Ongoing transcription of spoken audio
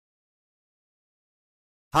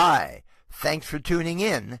Hi, thanks for tuning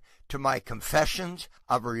in to my Confessions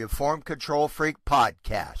of a Reformed Control Freak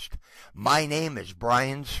podcast. My name is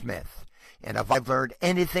Brian Smith, and if I've learned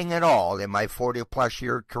anything at all in my 40-plus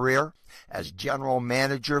year career as general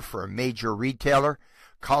manager for a major retailer,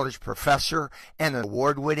 college professor, and an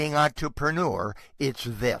award-winning entrepreneur, it's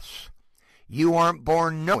this. You aren't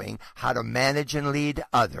born knowing how to manage and lead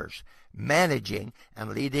others. Managing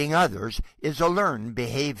and leading others is a learned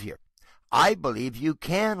behavior. I believe you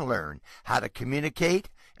can learn how to communicate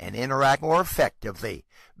and interact more effectively,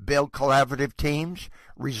 build collaborative teams,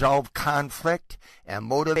 resolve conflict, and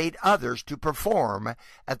motivate others to perform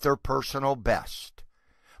at their personal best.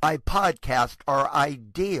 My podcasts are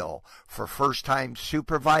ideal for first-time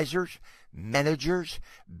supervisors, managers,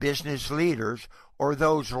 business leaders, or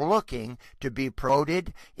those looking to be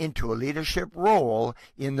promoted into a leadership role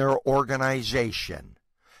in their organization.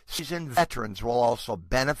 Seasoned veterans will also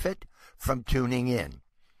benefit from tuning in.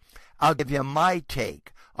 I'll give you my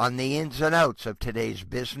take on the ins and outs of today's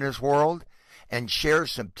business world and share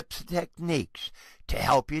some tips and techniques to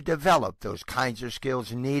help you develop those kinds of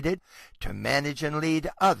skills needed to manage and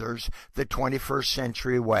lead others the 21st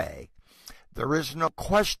century way. There is no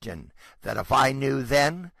question that if I knew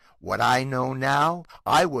then what I know now,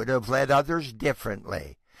 I would have led others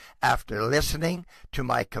differently. After listening to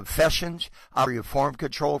my Confessions of Reformed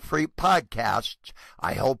Control Freak podcasts,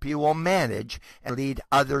 I hope you will manage and lead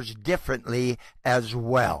others differently as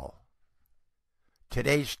well.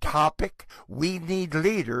 Today's topic, we need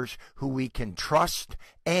leaders who we can trust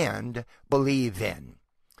and believe in.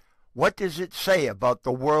 What does it say about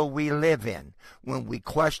the world we live in when we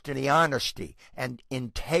question the honesty and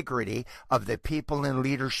integrity of the people in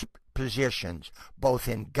leadership positions, both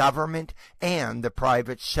in government and the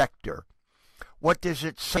private sector? What does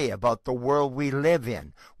it say about the world we live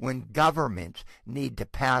in when governments need to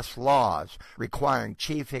pass laws requiring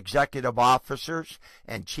chief executive officers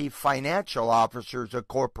and chief financial officers of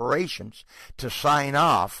corporations to sign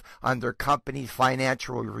off on their company's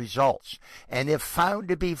financial results? And if found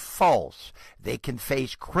to be false, they can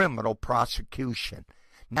face criminal prosecution.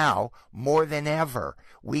 Now, more than ever,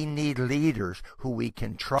 we need leaders who we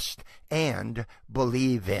can trust and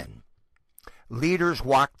believe in. Leaders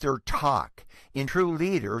walk their talk. In true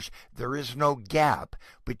leaders, there is no gap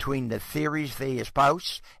between the theories they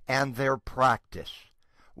espouse and their practice.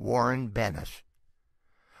 Warren Bennis.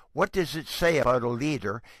 What does it say about a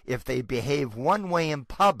leader if they behave one way in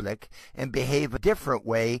public and behave a different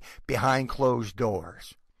way behind closed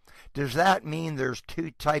doors? Does that mean there's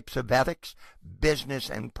two types of ethics, business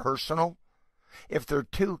and personal? If there are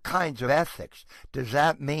two kinds of ethics, does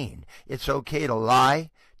that mean it's okay to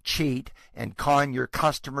lie, cheat, and con your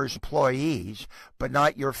customers' employees, but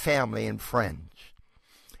not your family and friends?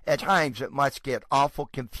 At times it must get awful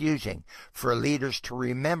confusing for leaders to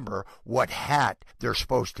remember what hat they're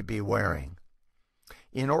supposed to be wearing.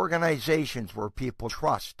 In organizations where people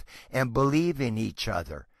trust and believe in each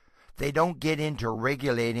other, they don't get into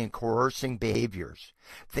regulating and coercing behaviors.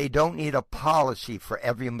 They don't need a policy for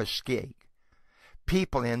every mistake.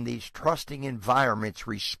 People in these trusting environments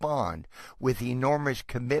respond with enormous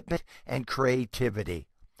commitment and creativity.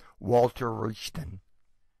 Walter Richton.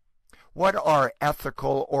 What are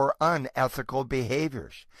ethical or unethical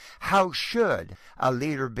behaviors? How should a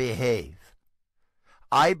leader behave?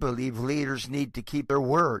 I believe leaders need to keep their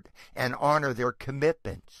word and honor their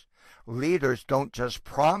commitments. Leaders don't just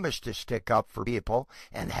promise to stick up for people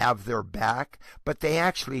and have their back, but they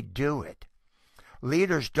actually do it.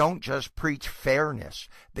 Leaders don't just preach fairness,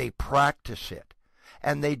 they practice it.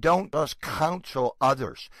 And they don't just counsel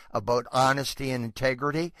others about honesty and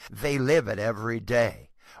integrity, they live it every day,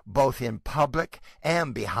 both in public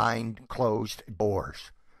and behind closed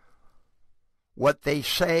doors. What they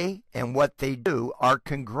say and what they do are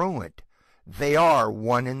congruent. They are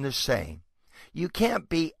one and the same. You can't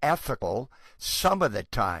be ethical some of the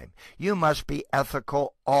time. You must be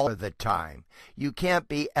ethical all of the time. You can't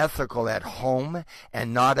be ethical at home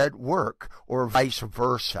and not at work, or vice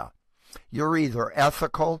versa. You're either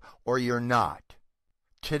ethical or you're not.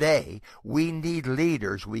 Today, we need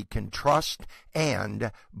leaders we can trust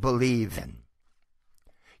and believe in.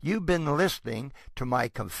 You've been listening to my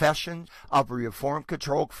Confessions of a Reformed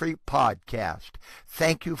Control Freak podcast.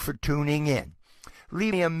 Thank you for tuning in.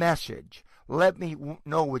 Leave me a message. Let me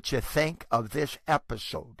know what you think of this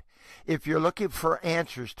episode. If you're looking for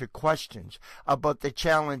answers to questions about the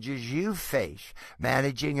challenges you face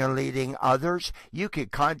managing and leading others, you can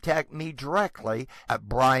contact me directly at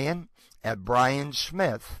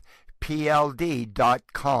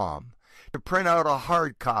brian@briansmithpld.com. To print out a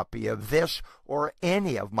hard copy of this or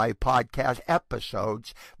any of my podcast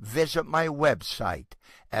episodes, visit my website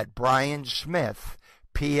at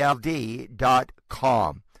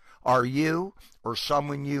briansmithpld.com. Are you or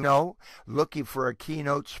someone you know looking for a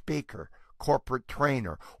keynote speaker, corporate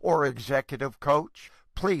trainer, or executive coach?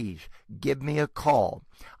 Please give me a call.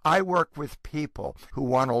 I work with people who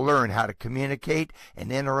want to learn how to communicate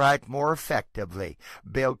and interact more effectively,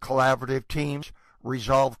 build collaborative teams,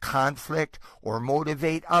 resolve conflict, or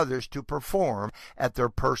motivate others to perform at their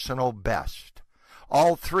personal best.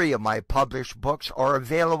 All 3 of my published books are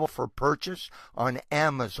available for purchase on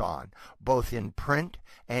Amazon, both in print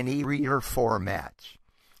and e-reader formats.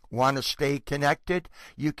 Want to stay connected?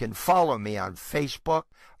 You can follow me on Facebook,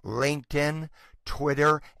 LinkedIn,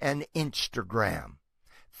 Twitter, and Instagram.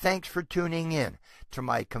 Thanks for tuning in to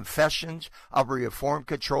my Confessions of a Reformed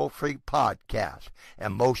Control Freak podcast.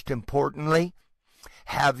 And most importantly,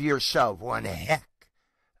 have yourself one heck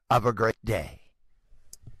of a great day.